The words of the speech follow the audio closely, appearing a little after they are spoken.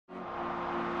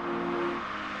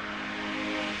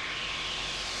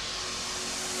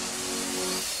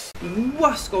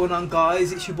What's going on,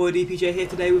 guys? It's your boy DPJ here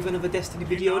today with another Destiny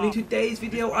video, and in today's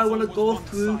video I want to go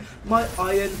through my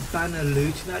Iron Banner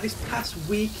loot. Now this past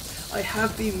week I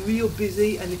have been real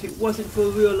busy, and if it wasn't for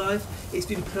real life, it's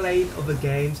been playing other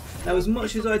games. Now as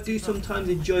much as I do sometimes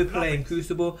enjoy playing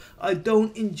Crucible, I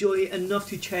don't enjoy it enough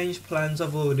to change plans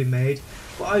I've already made.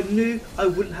 But I knew I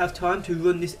wouldn't have time to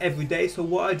run this every day, so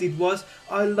what I did was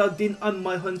I logged in on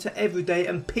my Hunter every day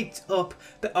and picked up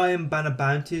the Iron Banner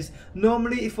bounties.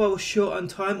 Normally if I was short on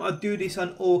time I'd do this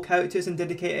on all characters and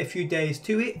dedicate a few days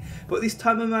to it, but this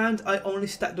time around I only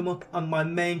stacked them up on my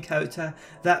main character,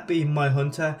 that being my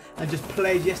Hunter, and just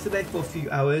played yesterday for a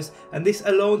few hours, and this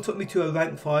alone took me to a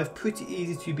rank 5, pretty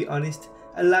easy to be honest,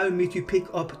 allowing me to pick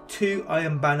up 2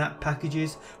 Iron Banner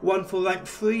packages, one for rank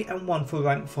 3 and one for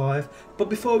rank 5. But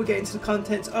before we get into the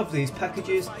contents of these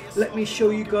packages, let me show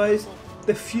you guys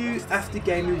the few after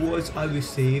game rewards I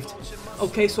received.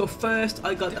 Okay, so first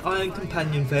I got the Iron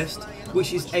Companion Vest,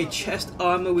 which is a chest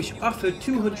armor which offered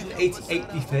 288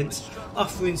 defense,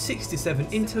 offering 67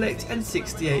 intellect and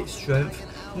 68 strength.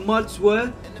 Mods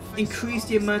were increase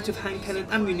the amount of hand cannon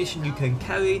ammunition you can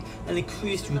carry, and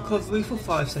increased recovery for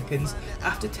 5 seconds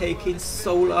after taking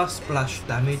solar splash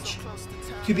damage.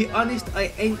 To be honest,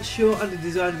 I ain't sure on the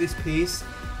design of this piece.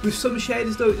 With some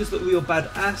shaders though it does look real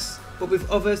badass, but with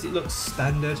others it looks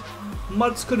standard.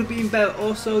 Mods could have been better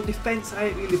also. Defense I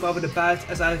ain't really bothered about,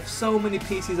 as I have so many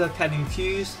pieces I can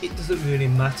infuse, it doesn't really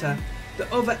matter.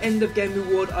 The other end of game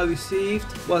reward I received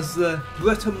was the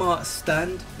Bretomart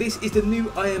stand. This is the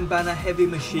new Iron Banner heavy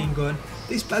machine gun.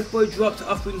 This bad boy dropped,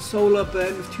 offering solar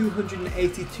burn with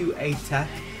 282 attack.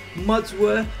 Mods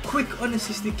were quick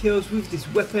unassisted kills with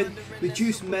this weapon,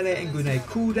 reduced melee and grenade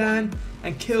cooldown,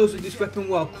 and kills with this weapon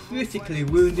while critically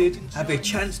wounded have a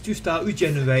chance to start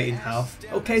regenerating health.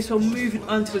 Okay, so moving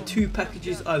on to the 2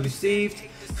 packages I received.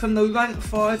 From the rank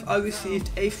 5 I received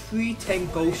a free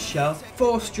 10 gold shell,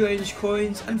 4 strange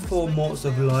coins and 4 morts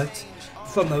of light.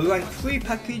 From the rank 3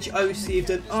 package I received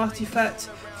an artifact,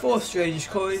 4 strange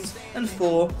coins and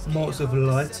 4 morts of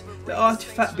light. The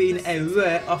artifact being a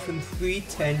rare, offering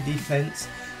 310 defense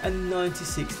and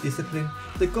 96 discipline.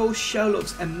 The gold shell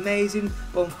looks amazing,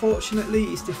 but unfortunately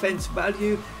its defense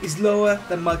value is lower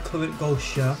than my current gold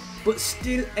shell. But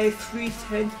still, a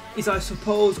 310 is I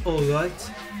suppose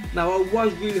alright. Now I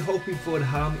was really hoping for the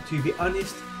helmet, to be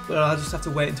honest, but I'll just have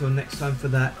to wait until next time for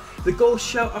that. The gold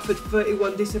shell offered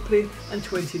 31 discipline and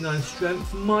 29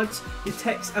 strength. Mods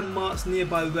detects and marks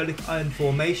nearby relic iron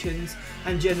formations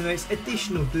and generates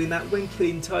additional glimmer when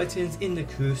killing titans in the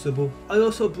Crucible. I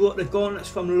also brought the gauntlets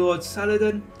from Lord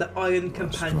Saladin, the Iron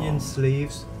Companion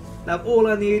sleeves. Now all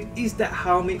I need is that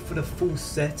helmet for the full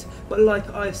set, but like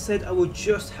I said, I will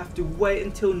just have to wait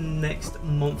until next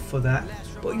month for that.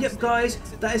 But yep guys,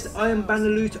 that is the Iron Banner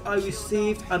loot I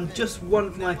received. I'm just one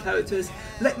of my characters.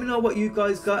 Let me know what you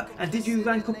guys got, and did you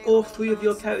rank up all 3 of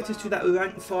your characters to that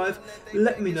rank 5?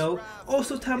 Let me know.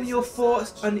 Also tell me your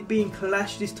thoughts on it being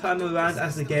Clash this time around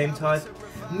as the game type.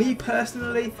 Me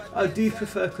personally, I do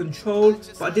prefer Control,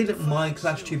 but I didn't mind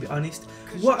Clash, to be honest.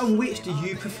 What and which do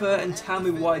you prefer, and tell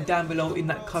me why down below in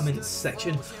that comments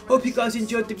section. Hope you guys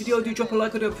enjoyed the video. Do drop a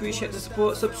like, I do appreciate the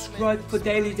support. Subscribe for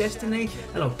daily Destiny,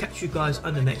 and I'll catch you guys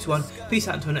on the next one. Peace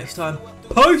out until next time.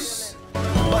 Peace!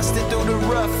 Busted through the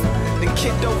rough, then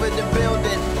kicked over the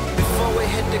building. Before it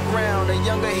hit the ground, a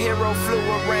younger hero flew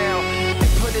around and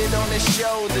put it on his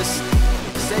shoulders.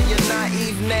 Say you're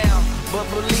naive now, but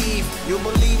you'll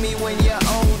believe me when you're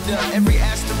older. Every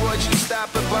asteroid you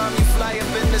stop and bomb, you fly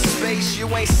up into space. You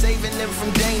ain't saving them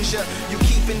from danger, you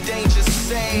keeping danger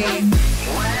safe.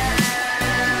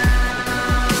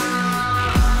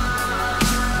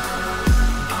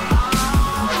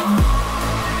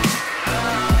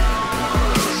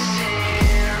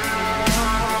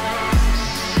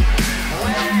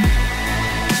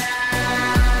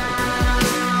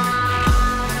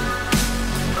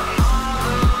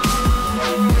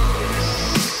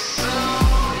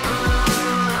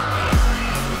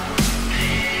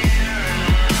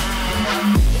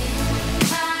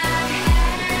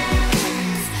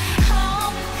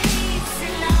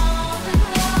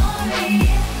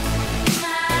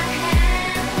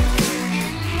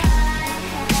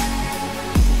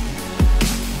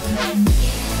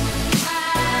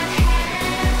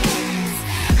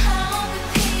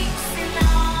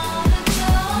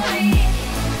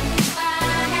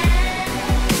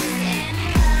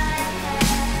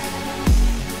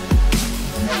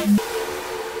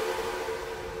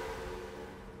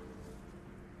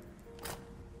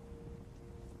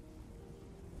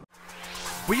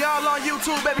 all on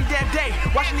YouTube every damn day.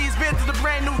 Watching these vids of the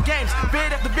brand new games.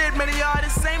 Vid after vid, many are the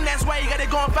same. That's why you gotta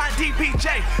go and find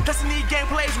DPJ. Destiny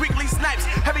gameplays, weekly snipes.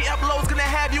 Heavy uploads gonna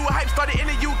have you a hype. Started in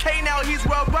the UK, now he's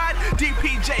worldwide.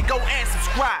 DPJ, go and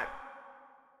subscribe.